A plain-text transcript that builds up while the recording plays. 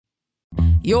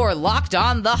You're Locked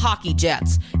On the Hockey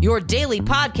Jets, your daily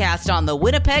podcast on the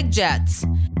Winnipeg Jets.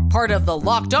 Part of the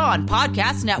Locked On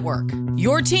Podcast Network,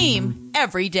 your team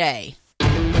every day.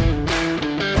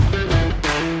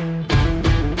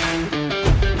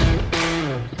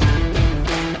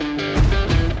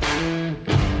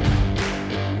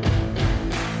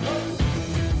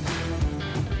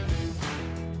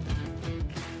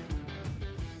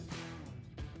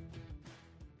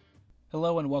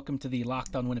 Hello and welcome to the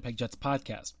Locked On Winnipeg Jets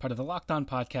podcast, part of the Locked On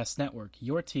Podcast Network,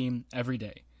 your team every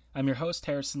day. I'm your host,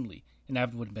 Harrison Lee, an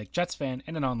avid Winnipeg Jets fan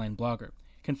and an online blogger.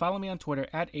 You can follow me on Twitter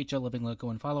at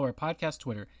HLLivingLoco and follow our podcast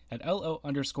Twitter at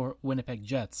LO_Winnipeg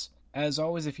Jets. As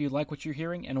always, if you like what you're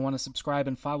hearing and want to subscribe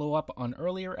and follow up on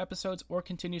earlier episodes or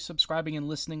continue subscribing and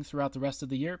listening throughout the rest of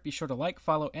the year, be sure to like,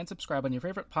 follow, and subscribe on your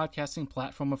favorite podcasting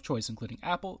platform of choice, including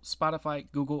Apple, Spotify,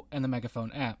 Google, and the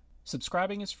Megaphone app.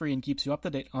 Subscribing is free and keeps you up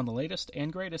to date on the latest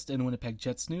and greatest in Winnipeg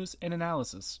Jets news and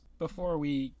analysis. Before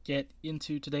we get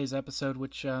into today's episode,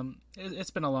 which it's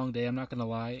been a long day, I'm not going to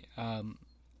lie.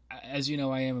 As you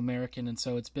know, I am American, and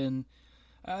so it's been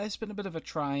a bit of a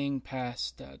trying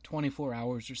past 24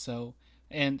 hours or so.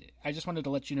 And I just wanted to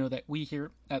let you know that we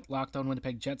here at Locked On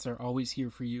Winnipeg Jets are always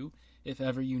here for you. If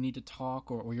ever you need to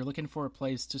talk or you're looking for a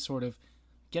place to sort of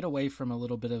get away from a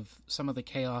little bit of some of the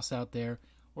chaos out there,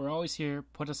 we're always here.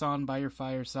 Put us on by your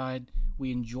fireside.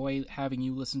 We enjoy having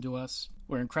you listen to us.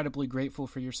 We're incredibly grateful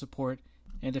for your support.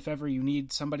 And if ever you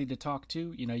need somebody to talk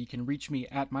to, you can reach me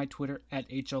at my Twitter at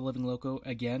HLLivingLoco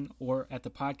again, or at the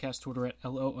podcast Twitter at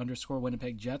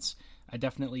LO_Winnipeg Jets. I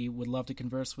definitely would love to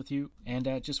converse with you.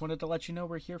 And just wanted to let you know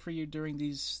we're here for you during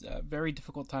these very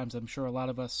difficult times. I'm sure a lot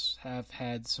of us have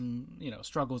had some,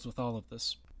 struggles with all of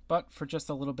this. But for just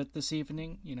a little bit this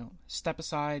evening, step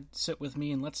aside, sit with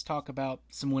me, and let's talk about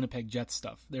some Winnipeg Jets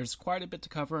stuff. There's quite a bit to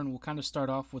cover, and we'll kind of start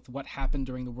off with what happened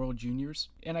during the World Juniors.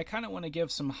 And I kind of want to give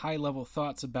some high-level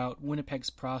thoughts about Winnipeg's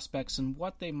prospects and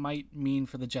what they might mean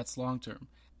for the Jets long-term.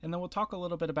 And then we'll talk a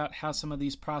little bit about how some of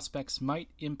these prospects might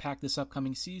impact this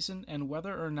upcoming season and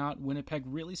whether or not Winnipeg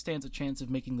really stands a chance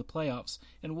of making the playoffs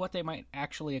and what they might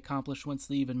actually accomplish once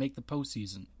they even make the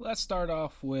postseason. Let's start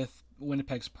off with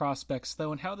Winnipeg's prospects,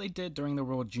 though, and how they did during the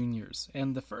World Juniors.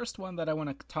 And the first one that I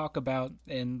want to talk about,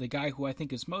 and the guy who I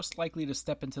think is most likely to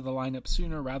step into the lineup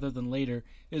sooner rather than later,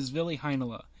 is Ville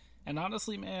Heinola. And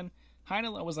honestly, man,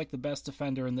 Heinola was like the best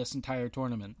defender in this entire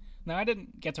tournament. Now, I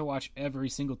didn't get to watch every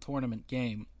single tournament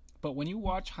game, but when you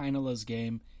watch Heinola's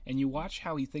game and you watch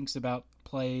how he thinks about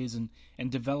plays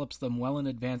and develops them well in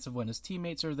advance of when his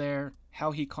teammates are there, how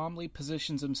he calmly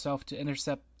positions himself to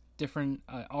intercept different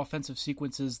offensive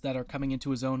sequences that are coming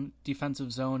into his own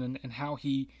defensive zone, and how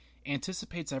he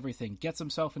anticipates everything, gets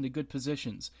himself into good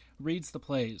positions, reads the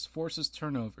plays, forces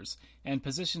turnovers, and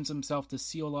positions himself to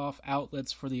seal off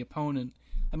outlets for the opponent.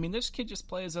 I mean, this kid just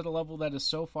plays at a level that is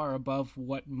so far above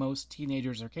what most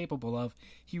teenagers are capable of.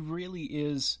 He really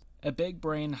is a big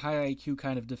brain, high IQ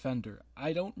kind of defender.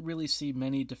 I don't really see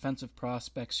many defensive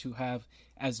prospects who have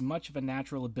as much of a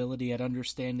natural ability at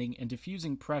understanding and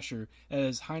diffusing pressure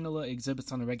as Heinola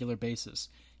exhibits on a regular basis.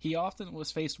 He often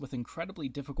was faced with incredibly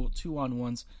difficult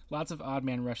 2-on-1s, lots of odd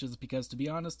man rushes because, to be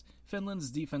honest,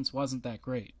 Finland's defense wasn't that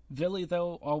great. Ville,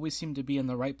 though, always seemed to be in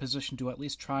the right position to at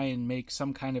least try and make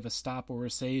some kind of a stop or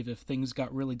a save if things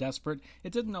got really desperate.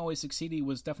 It didn't always succeed. He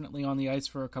was definitely on the ice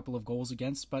for a couple of goals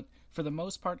against, but for the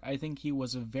most part, I think he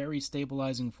was a very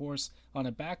stabilizing force on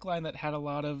a backline that had a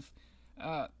lot of,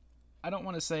 I don't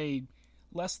want to say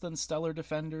less than stellar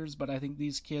defenders, but I think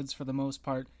these kids, for the most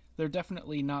part, they're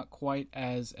definitely not quite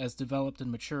as developed and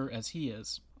mature as he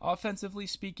is. Offensively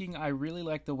speaking, I really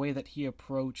like the way that he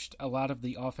approached a lot of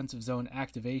the offensive zone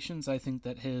activations. I think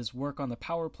that his work on the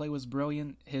power play was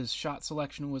brilliant, his shot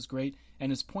selection was great,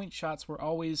 and his point shots were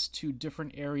always to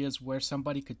different areas where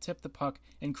somebody could tip the puck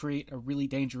and create a really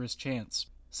dangerous chance.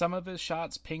 Some of his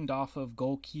shots pinged off of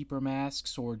goalkeeper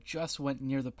masks or just went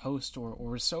near the post or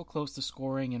were so close to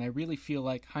scoring, and I really feel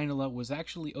like Heinola was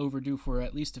actually overdue for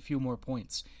at least a few more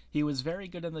points. He was very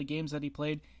good in the games that he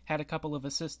played, had a couple of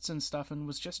assists and stuff, and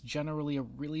was just generally a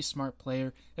really smart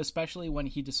player, especially when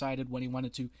he decided when he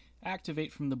wanted to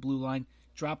activate from the blue line,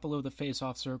 drop below the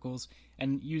face-off circles,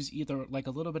 and use either like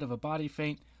a little bit of a body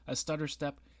feint, a stutter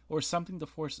step, or something to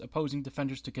force opposing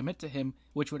defenders to commit to him,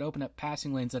 which would open up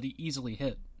passing lanes that he easily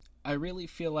hit. I really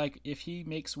feel like if he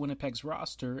makes Winnipeg's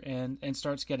roster and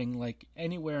starts getting like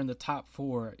anywhere in the top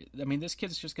 4, I mean, this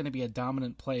kid's just going to be a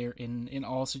dominant player in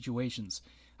all situations.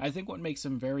 I think what makes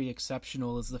him very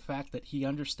exceptional is the fact that he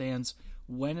understands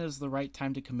when is the right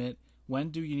time to commit,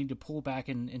 when do you need to pull back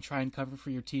and try and cover for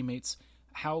your teammates,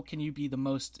 how can you be the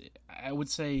most, I would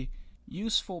say,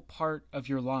 useful part of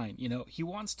your line. He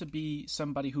wants to be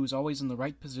somebody who's always in the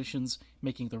right positions,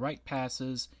 making the right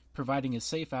passes, providing a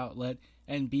safe outlet,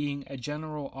 and being a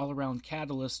general all-around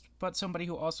catalyst, but somebody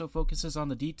who also focuses on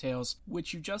the details,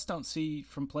 which you just don't see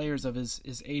from players of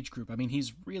his age group. I mean,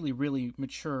 he's really, really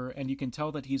mature, and you can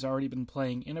tell that he's already been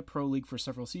playing in a pro league for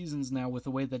several seasons now with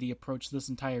the way that he approached this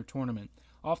entire tournament.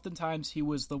 Oftentimes, he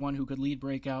was the one who could lead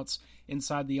breakouts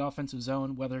inside the offensive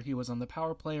zone, whether he was on the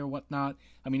power play or whatnot.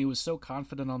 I mean, he was so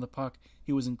confident on the puck.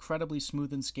 He was incredibly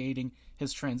smooth in skating.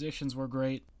 His transitions were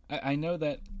great. I know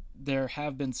that there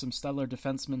have been some stellar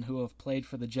defensemen who have played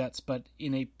for the Jets, but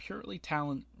in a purely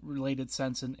talent-related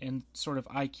sense and sort of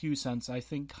IQ sense, I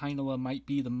think Heinola might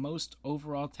be the most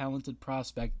overall talented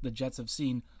prospect the Jets have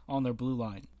seen on their blue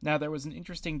line. Now, there was an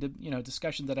interesting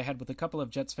discussion that I had with a couple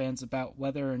of Jets fans about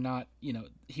whether or not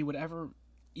he would ever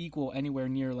equal anywhere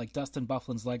near like Dustin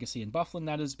Byfuglien's legacy, and Byfuglien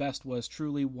at his best was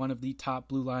truly one of the top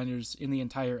blue liners in the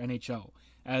entire NHL.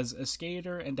 As a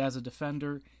skater and as a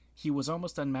defender, he was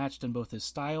almost unmatched in both his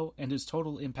style and his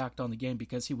total impact on the game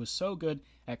because he was so good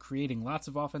at creating lots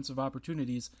of offensive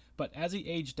opportunities, but as he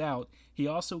aged out, he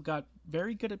also got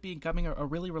very good at becoming a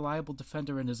really reliable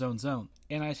defender in his own zone.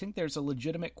 And I think there's a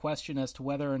legitimate question as to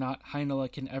whether or not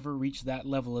Heinola can ever reach that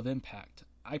level of impact.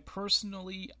 I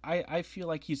personally feel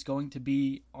like he's going to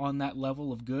be on that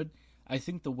level of good. I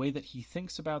think the way that he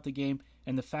thinks about the game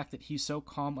and the fact that he's so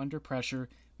calm under pressure,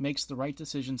 makes the right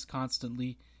decisions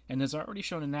constantly, and has already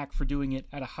shown a knack for doing it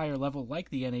at a higher level like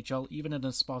the NHL, even in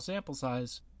a small sample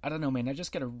size. I don't know, man, I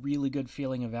just get a really good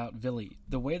feeling about Ville.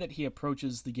 The way that he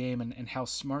approaches the game and how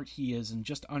smart he is and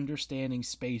just understanding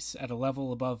space at a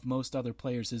level above most other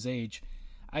players his age.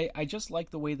 I just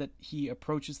like the way that he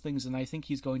approaches things, and I think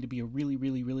he's going to be a really,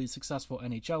 really, really successful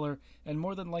NHLer, and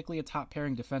more than likely a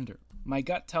top-pairing defender. My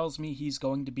gut tells me he's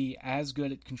going to be as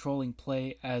good at controlling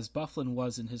play as Byfuglien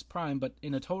was in his prime, but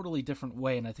in a totally different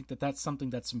way, and I think that that's something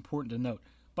that's important to note.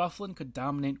 Byfuglien could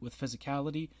dominate with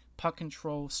physicality, puck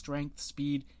control, strength,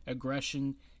 speed,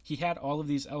 aggression. He had all of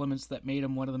these elements that made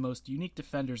him one of the most unique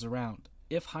defenders around.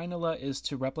 If Heinola is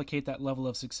to replicate that level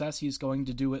of success, he's going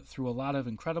to do it through a lot of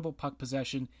incredible puck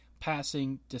possession,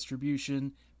 passing,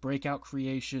 distribution, breakout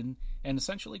creation, and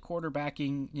essentially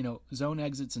quarterbacking, zone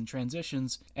exits and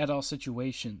transitions at all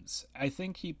situations. I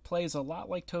think he plays a lot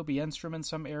like Toby Enstrom in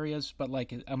some areas, but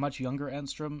like a much younger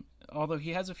Enstrom, although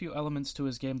he has a few elements to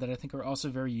his game that I think are also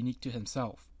very unique to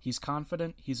himself. He's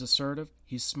confident, he's assertive,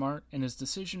 he's smart, and his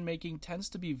decision-making tends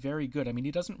to be very good. I mean,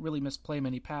 he doesn't really misplay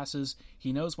many passes.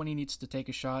 He knows when he needs to take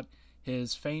a shot.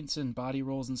 His feints and body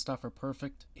rolls and stuff are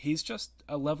perfect. He's just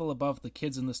a level above the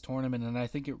kids in this tournament, and I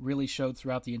think it really showed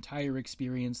throughout the entire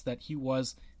experience that he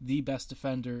was the best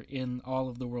defender in all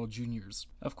of the World Juniors.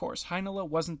 Of course, Heinola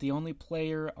wasn't the only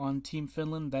player on Team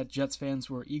Finland that Jets fans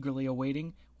were eagerly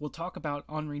awaiting. We'll talk about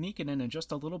Henri Nikkanen in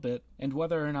just a little bit, and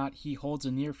whether or not he holds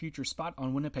a near-future spot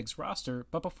on Winnipeg's roster,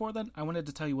 but before then, I wanted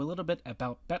to tell you a little bit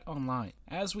about BetOnline.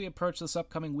 As we approach this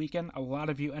upcoming weekend, a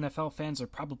lot of you NFL fans are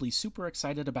probably super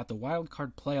excited about the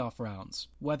wildcard playoff rounds.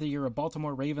 Whether you're a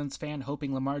Baltimore Ravens fan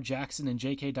hoping Lamar Jackson and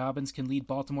J.K. Dobbins can lead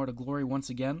Baltimore to glory once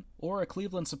again, or a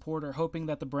Cleveland supporter hoping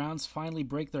that the Browns finally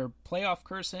break their playoff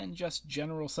curse and just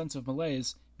general sense of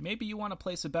malaise, maybe you want to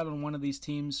place a bet on one of these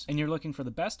teams, and you're looking for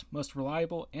the best, most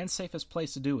reliable, and safest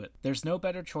place to do it. There's no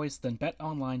better choice than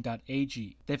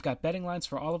betonline.ag. They've got betting lines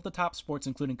for all of the top sports,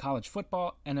 including college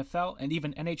football, NFL, and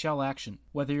even NHL action.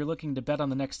 Whether you're looking to bet on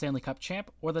the next Stanley Cup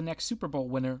champ or the next Super Bowl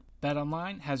winner,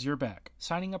 BetOnline has your back.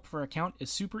 Signing up for an account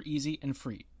is super easy and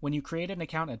free. When you create an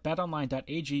account at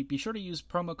betonline.ag, be sure to use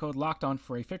promo code LOCKEDON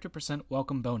for a 50%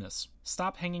 welcome bonus.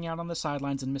 Stop hanging out on the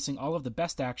sidelines and missing all of the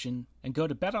best action, and go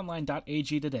to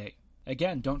betonline.ag today.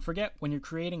 Again, don't forget, when you're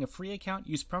creating a free account,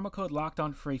 use promo code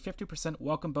LOCKEDON for a 50%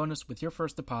 welcome bonus with your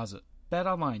first deposit.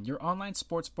 BetOnline, your online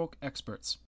sportsbook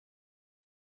experts.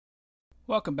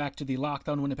 Welcome back to the Locked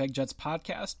On Winnipeg Jets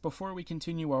podcast. Before we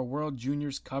continue our World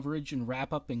Juniors coverage and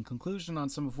wrap up and conclusion on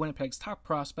some of Winnipeg's top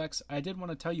prospects, I did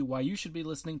want to tell you why you should be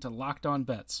listening to Locked On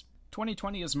Bets.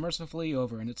 2020 is mercifully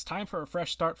over, and it's time for a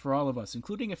fresh start for all of us,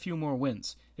 including a few more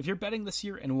wins. If you're betting this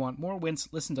year and want more wins,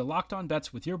 listen to Locked On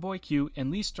Bets with your boy Q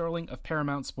and Lee Sterling of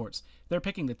Paramount Sports. They're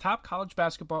picking the top college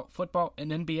basketball, football,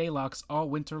 and NBA locks all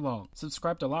winter long.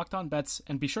 Subscribe to Locked On Bets,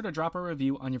 and be sure to drop a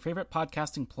review on your favorite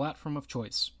podcasting platform of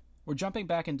choice. We're jumping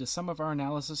back into some of our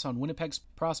analysis on Winnipeg's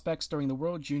prospects during the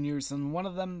World Juniors, and one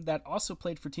of them that also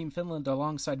played for Team Finland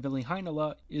alongside Ville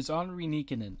Heinola is Henri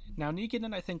Nikkanen. Now,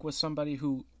 Nikkanen, I think, was somebody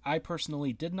who I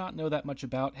personally did not know that much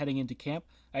about heading into camp.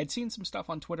 I had seen some stuff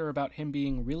on Twitter about him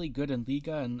being really good in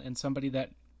Liga and somebody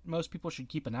that most people should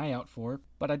keep an eye out for,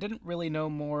 but I didn't really know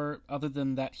more other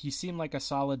than that he seemed like a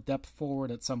solid depth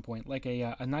forward at some point, like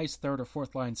a nice third or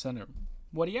fourth line center.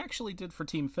 What he actually did for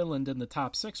Team Finland in the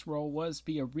top 6 role was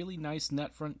be a really nice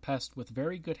net front pest with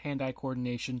very good hand-eye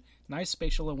coordination, nice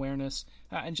spatial awareness,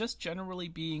 and just generally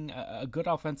being a good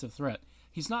offensive threat.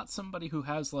 He's not somebody who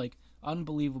has, like,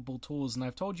 unbelievable tools, and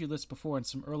I've told you this before in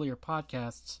some earlier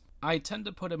podcasts. I tend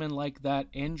to put him in like that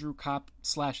Andrew Kopp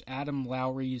 / Adam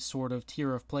Lowry sort of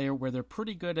tier of player where they're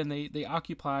pretty good and they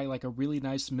occupy like a really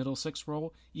nice middle 6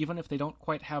 role, even if they don't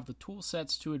quite have the tool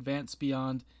sets to advance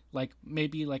beyond like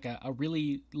maybe like a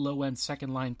really low-end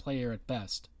second-line player at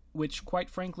best. Which, quite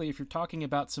frankly, if you're talking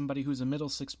about somebody who's a middle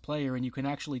 6 player and you can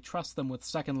actually trust them with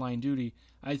second-line duty,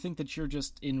 I think that you're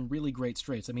just in really great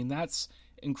straits. I mean, that's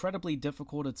incredibly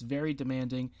difficult. It's very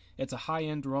demanding. It's a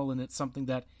high-end role, and it's something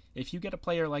that if you get a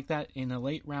player like that in a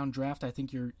late-round draft, I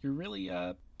think you're really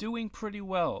doing pretty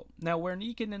well. Now, where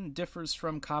Nikkanen differs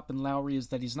from Kopp and Lowry is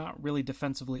that he's not really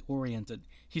defensively oriented.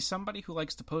 He's somebody who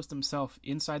likes to post himself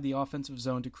inside the offensive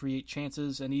zone to create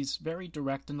chances, and he's very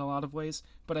direct in a lot of ways,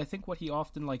 but I think what he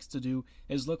often likes to do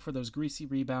is look for those greasy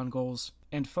rebound goals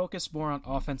and focus more on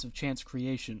offensive chance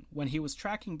creation. When he was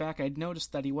tracking back, I'd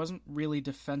noticed that he wasn't really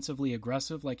defensively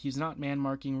aggressive, like he's not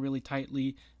man-marking really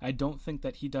tightly. I don't think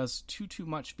that he does too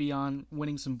much beyond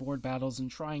winning some board battles and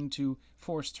trying to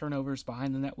force turnovers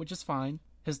behind the net, which is fine.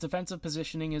 His defensive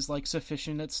positioning is like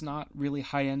sufficient. It's not really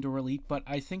high-end or elite, but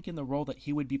I think in the role that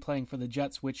he would be playing for the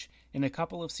Jets, which in a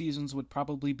couple of seasons would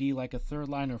probably be like a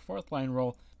third-line or fourth-line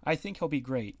role, I think he'll be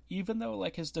great. Even though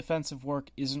like his defensive work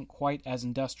isn't quite as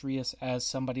industrious as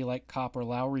somebody like Kopp or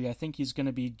Lowry, I think he's going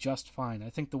to be just fine. I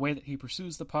think the way that he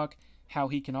pursues the puck, how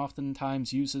he can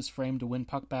oftentimes use his frame to win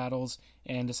puck battles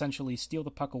and essentially steal the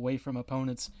puck away from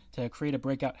opponents to create a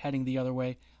breakout heading the other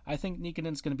way, I think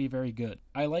Nikkanen's going to be very good.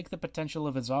 I like the potential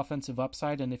of his offensive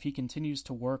upside, and if he continues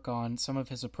to work on some of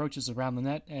his approaches around the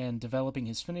net and developing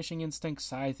his finishing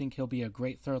instincts, I think he'll be a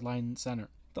great third-line center.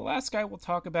 The last guy we'll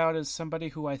talk about is somebody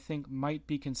who I think might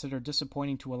be considered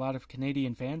disappointing to a lot of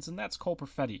Canadian fans, and that's Cole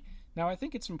Perfetti. Now, I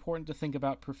think it's important to think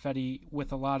about Perfetti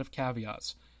with a lot of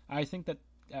caveats. I think that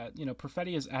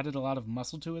Perfetti has added a lot of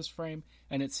muscle to his frame,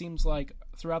 and it seems like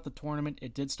throughout the tournament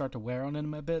it did start to wear on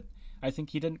him a bit. I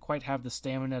think he didn't quite have the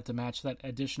stamina to match that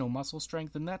additional muscle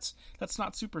strength, and that's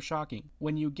not super shocking.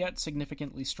 When you get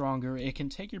significantly stronger, it can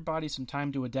take your body some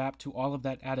time to adapt to all of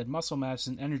that added muscle mass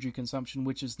and energy consumption,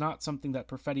 which is not something that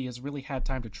Perfetti has really had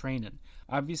time to train in.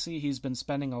 Obviously, he's been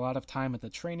spending a lot of time at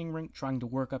the training rink trying to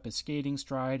work up his skating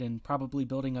stride and probably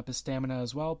building up his stamina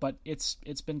as well, but it's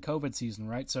been COVID season,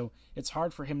 right? So it's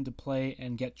hard for him to play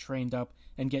and get trained up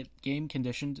and get game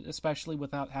conditioned, especially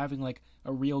without having like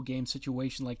a real game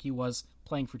situation like he was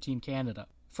playing for Team Canada.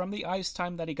 From the ice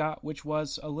time that he got, which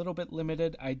was a little bit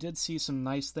limited, I did see some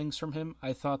nice things from him.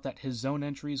 I thought that his zone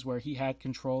entries where he had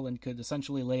control and could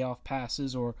essentially lay off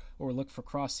passes or look for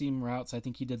cross-seam routes, I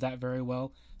think he did that very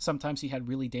well. Sometimes he had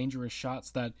really dangerous shots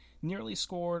that nearly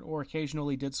scored or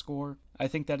occasionally did score. I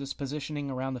think that his positioning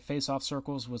around the face-off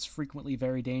circles was frequently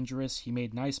very dangerous. He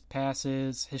made nice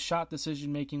passes. His shot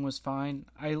decision-making was fine.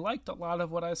 I liked a lot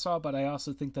of what I saw, but I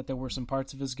also think that there were some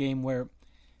parts of his game where,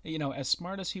 as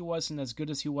smart as he was and as good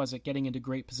as he was at getting into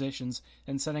great positions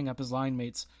and setting up his line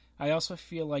mates, I also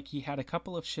feel like he had a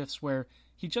couple of shifts where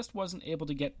he just wasn't able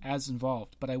to get as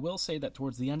involved. But I will say that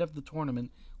towards the end of the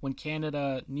tournament, when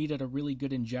Canada needed a really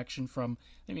good injection from,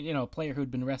 a player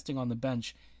who'd been resting on the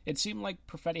bench, it seemed like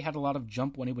Perfetti had a lot of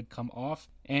jump when he would come off.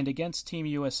 And against Team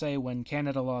USA, when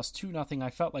Canada lost 2-0, I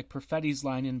felt like Perfetti's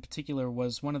line in particular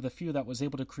was one of the few that was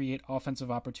able to create offensive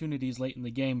opportunities late in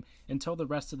the game until the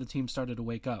rest of the team started to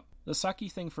wake up. The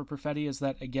sucky thing for Perfetti is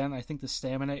that, again, I think the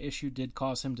stamina issue did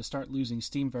cause him to start losing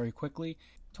steam very quickly.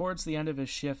 Towards the end of his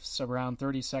shifts, around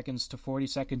 30 seconds to 40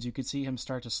 seconds, you could see him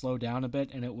start to slow down a bit,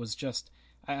 and it was just,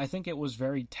 I think it was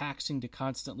very taxing to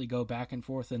constantly go back and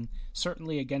forth, and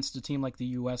certainly against a team like the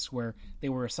US where they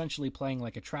were essentially playing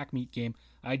like a track meet game,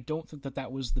 I don't think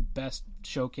that was the best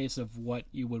showcase of what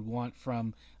you would want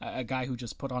from a guy who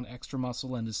just put on extra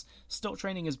muscle and is still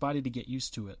training his body to get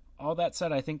used to it. All that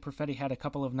said, I think Perfetti had a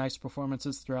couple of nice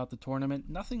performances throughout the tournament.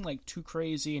 Nothing like too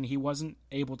crazy, and he wasn't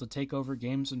able to take over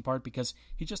games in part because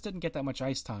he just didn't get that much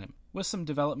ice time. With some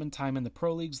development time in the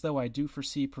pro leagues, though, I do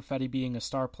foresee Perfetti being a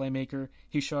star playmaker.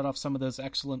 He showed off some of those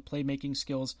excellent playmaking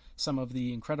skills, some of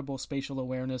the incredible spatial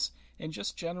awareness, and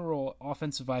just general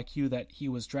offensive IQ that he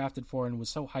was drafted for and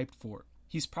was so hyped for.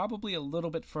 He's probably a little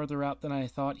bit further out than I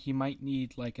thought. He might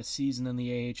need like a season in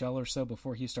the AHL or so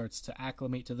before he starts to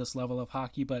acclimate to this level of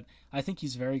hockey, but I think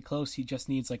he's very close. He just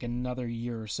needs like another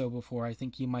year or so before I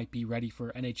think he might be ready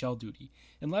for NHL duty.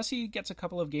 Unless he gets a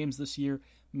couple of games this year,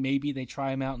 maybe they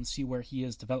try him out and see where he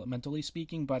is developmentally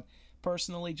speaking, but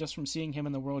personally, just from seeing him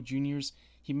in the World Juniors,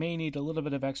 he may need a little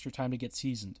bit of extra time to get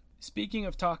seasoned. Speaking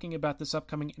of talking about this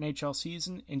upcoming NHL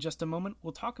season, in just a moment,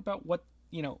 we'll talk about what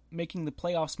making the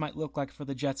playoffs might look like for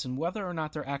the Jets and whether or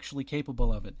not they're actually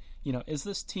capable of it. Is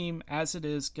this team, as it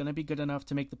is, going to be good enough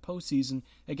to make the postseason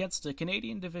against a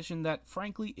Canadian division that,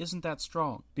 frankly, isn't that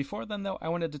strong? Before then, though, I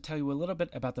wanted to tell you a little bit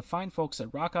about the fine folks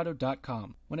at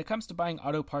RockAuto.com. When it comes to buying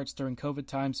auto parts during COVID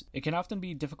times, it can often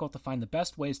be difficult to find the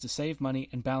best ways to save money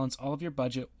and balance all of your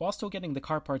budget while still getting the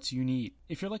car parts you need.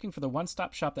 If you're looking for the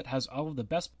one-stop shop that has all of the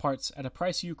best parts at a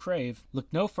price you crave, look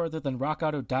no further than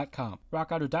RockAuto.com.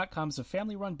 RockAuto.com is a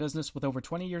family-run business with over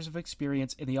 20 years of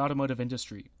experience in the automotive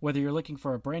industry. Whether you're looking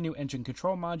for a brand new engine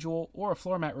control module or a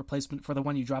floor mat replacement for the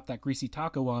one you dropped that greasy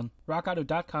taco on,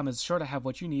 RockAuto.com is sure to have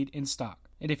what you need in stock.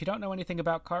 And if you don't know anything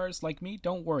about cars like me,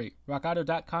 don't worry.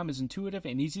 RockAuto.com is intuitive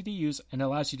and easy to use and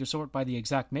allows you to sort by the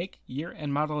exact make, year,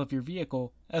 and model of your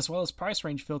vehicle, as well as price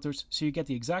range filters so you get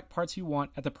the exact parts you want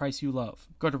at the price you love.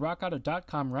 Go to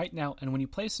RockAuto.com right now, and when you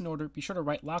place an order, be sure to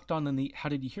write Locked On in the How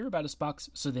Did You Hear About Us box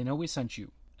so they know we sent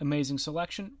you. Amazing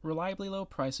selection, reliably low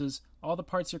prices, all the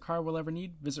parts your car will ever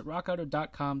need. Visit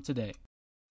RockAuto.com today.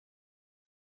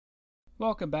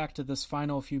 Welcome back to this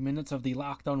final few minutes of the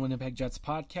Locked On Winnipeg Jets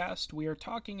podcast. We are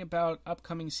talking about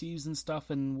upcoming season stuff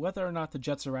and whether or not the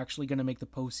Jets are actually going to make the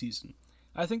postseason.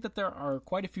 I think that there are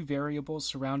quite a few variables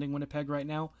surrounding Winnipeg right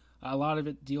now. A lot of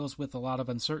it deals with a lot of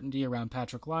uncertainty around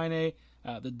Patrik Laine,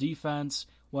 the defense,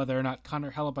 whether or not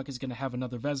Connor Hellebuyck is going to have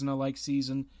another Vezina-like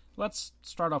season. Let's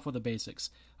start off with the basics.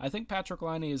 I think Patrik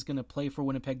Laine is going to play for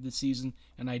Winnipeg this season,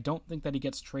 and I don't think that he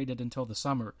gets traded until the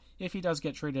summer, if he does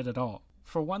get traded at all.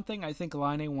 For one thing, I think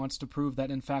Laine wants to prove that,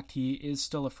 in fact, he is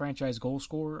still a franchise goal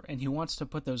scorer, and he wants to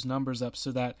put those numbers up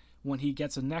so that when he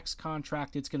gets a next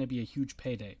contract, it's going to be a huge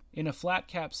payday. In a flat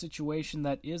cap situation,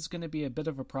 that is going to be a bit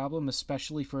of a problem,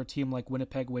 especially for a team like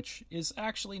Winnipeg, which is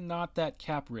actually not that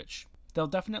cap rich. They'll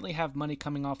definitely have money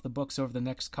coming off the books over the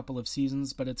next couple of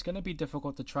seasons, but it's going to be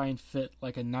difficult to try and fit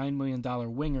like a $9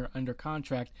 million winger under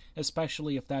contract,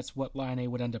 especially if that's what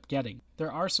Laine would end up getting. There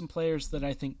are some players that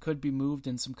I think could be moved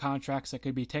and some contracts that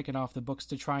could be taken off the books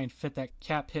to try and fit that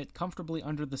cap hit comfortably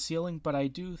under the ceiling, but I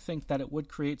do think that it would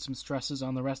create some stresses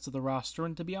on the rest of the roster,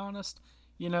 and to be honest,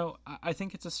 I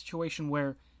think it's a situation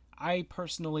where I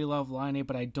personally love Laine,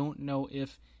 but I don't know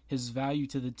if his value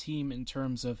to the team in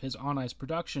terms of his on-ice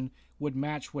production would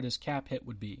match what his cap hit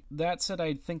would be. That said,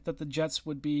 I think that the Jets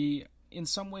would be, in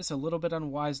some ways, a little bit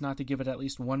unwise not to give it at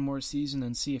least one more season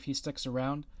and see if he sticks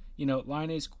around.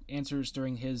 Laine's answers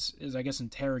during his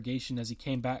interrogation as he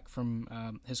came back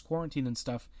from his quarantine and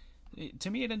stuff, to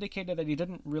me it indicated that he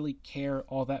didn't really care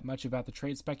all that much about the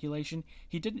trade speculation.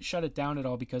 He didn't shut it down at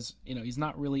all because, he's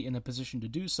not really in a position to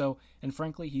do so, and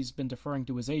frankly, he's been deferring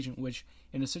to his agent, which,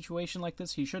 in a situation like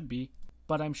this, he should be.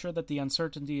 But I'm sure that the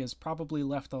uncertainty has probably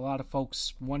left a lot of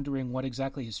folks wondering what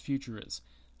exactly his future is.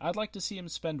 I'd like to see him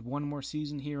spend one more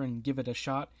season here and give it a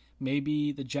shot.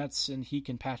 Maybe the Jets and he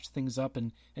can patch things up,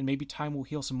 and maybe time will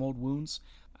heal some old wounds.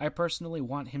 I personally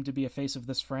want him to be a face of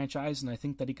this franchise, and I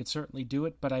think that he could certainly do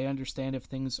it, but I understand if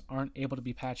things aren't able to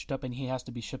be patched up and he has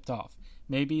to be shipped off.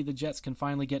 Maybe the Jets can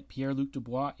finally get Pierre-Luc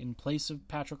Dubois in place of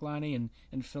Patrik Laine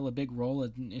and fill a big role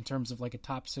in terms of like a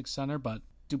top six center, but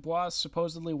Dubois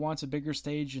supposedly wants a bigger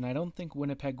stage, and I don't think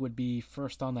Winnipeg would be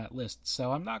first on that list,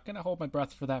 so I'm not going to hold my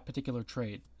breath for that particular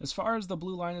trade. As far as the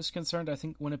blue line is concerned, I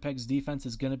think Winnipeg's defense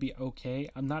is going to be okay.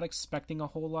 I'm not expecting a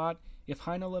whole lot. If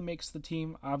Heinola makes the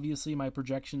team, obviously my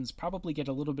projections probably get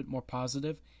a little bit more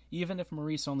positive. Even if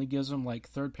Maurice only gives him like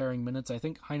third pairing minutes, I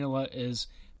think Heinola is,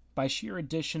 by sheer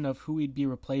addition of who he'd be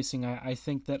replacing, I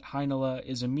think that Heinola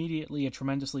is immediately a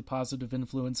tremendously positive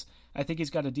influence. I think he's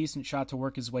got a decent shot to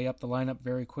work his way up the lineup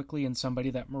very quickly, and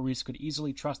somebody that Maurice could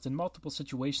easily trust in multiple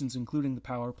situations, including the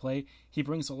power play. He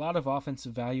brings a lot of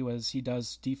offensive value as he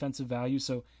does defensive value,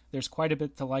 so there's quite a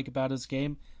bit to like about his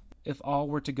game. If all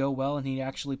were to go well and he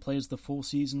actually plays the full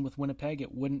season with Winnipeg,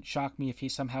 it wouldn't shock me if he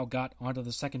somehow got onto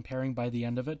the second pairing by the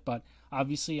end of it, but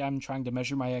obviously I'm trying to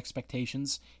measure my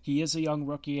expectations. He is a young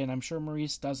rookie, and I'm sure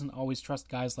Maurice doesn't always trust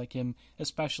guys like him,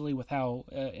 especially with how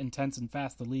intense and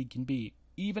fast the league can be.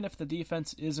 Even if the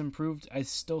defense is improved, I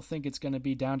still think it's going to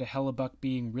be down to Hellebuyck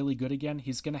being really good again.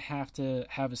 He's going to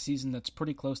have a season that's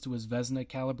pretty close to his Vezina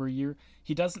caliber year.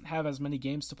 He doesn't have as many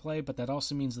games to play, but that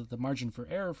also means that the margin for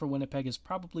error for Winnipeg is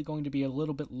probably going to be a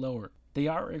little bit lower. They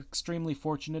are extremely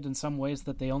fortunate in some ways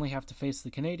that they only have to face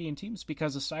the Canadian teams,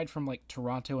 because aside from like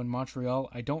Toronto and Montreal,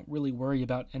 I don't really worry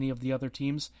about any of the other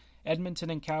teams.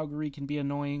 Edmonton and Calgary can be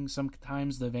annoying.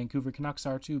 Sometimes the Vancouver Canucks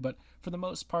are too, but for the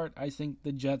most part, I think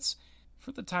the Jets,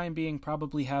 for the time being,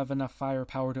 probably have enough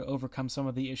firepower to overcome some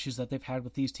of the issues that they've had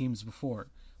with these teams before.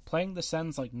 Playing the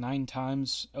Sens like 9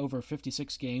 times over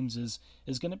 56 games is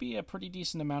going to be a pretty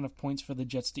decent amount of points for the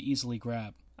Jets to easily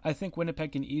grab. I think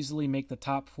Winnipeg can easily make the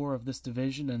top 4 of this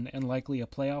division and likely a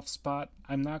playoff spot.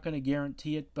 I'm not going to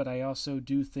guarantee it, but I also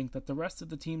do think that the rest of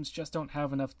the teams just don't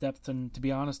have enough depth, and to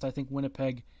be honest, I think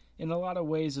Winnipeg in a lot of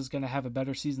ways is going to have a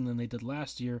better season than they did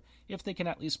last year if they can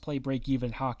at least play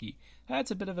break-even hockey.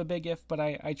 That's a bit of a big if, but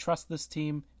I trust this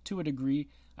team to a degree.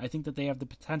 I think that they have the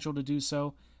potential to do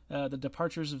so. The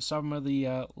departures of some of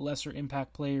the lesser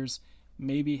impact players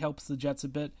maybe helps the Jets a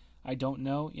bit. I don't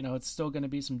know. It's still going to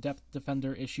be some depth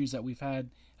defender issues that we've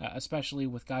had, especially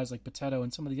with guys like Potato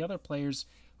and some of the other players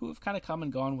who have kind of come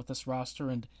and gone with this roster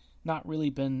and not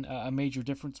really been a major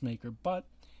difference maker. But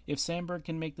if Sandberg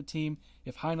can make the team,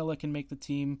 if Heinola can make the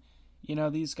team,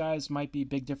 these guys might be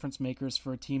big difference makers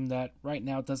for a team that right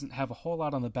now doesn't have a whole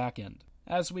lot on the back end.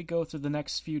 As we go through the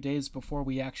next few days before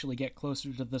we actually get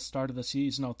closer to the start of the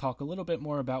season, I'll talk a little bit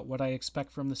more about what I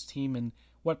expect from this team and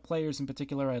what players in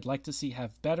particular I'd like to see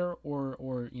have better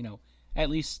or at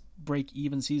least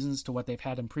break-even seasons to what they've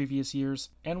had in previous years.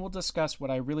 And we'll discuss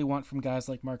what I really want from guys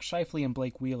like Mark Scheifele and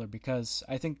Blake Wheeler, because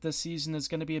I think this season is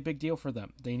going to be a big deal for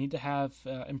them. They need to have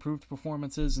improved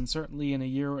performances, and certainly in a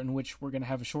year in which we're going to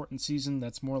have a shortened season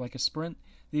that's more like a sprint,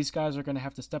 these guys are going to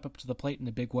have to step up to the plate in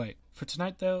a big way. For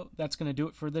tonight, though, that's going to do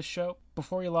it for this show.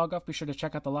 Before you log off, be sure to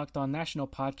check out the Locked On National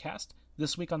podcast.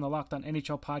 This week on the Locked On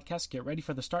NHL podcast, get ready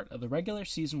for the start of the regular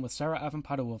season with Sarah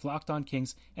Avampado of Locked On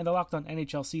Kings and the Locked On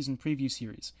NHL season preview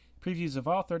series. Previews of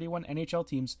all 31 NHL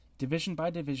teams, division by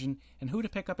division, and who to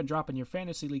pick up and drop in your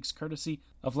fantasy leagues courtesy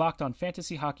of Locked On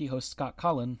Fantasy Hockey host Scott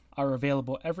Cullen are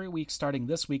available every week starting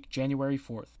this week, January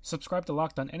 4th. Subscribe to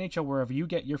Locked On NHL wherever you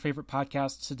get your favorite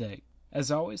podcasts today. As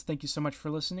always, thank you so much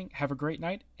for listening, have a great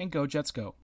night, and go Jets go!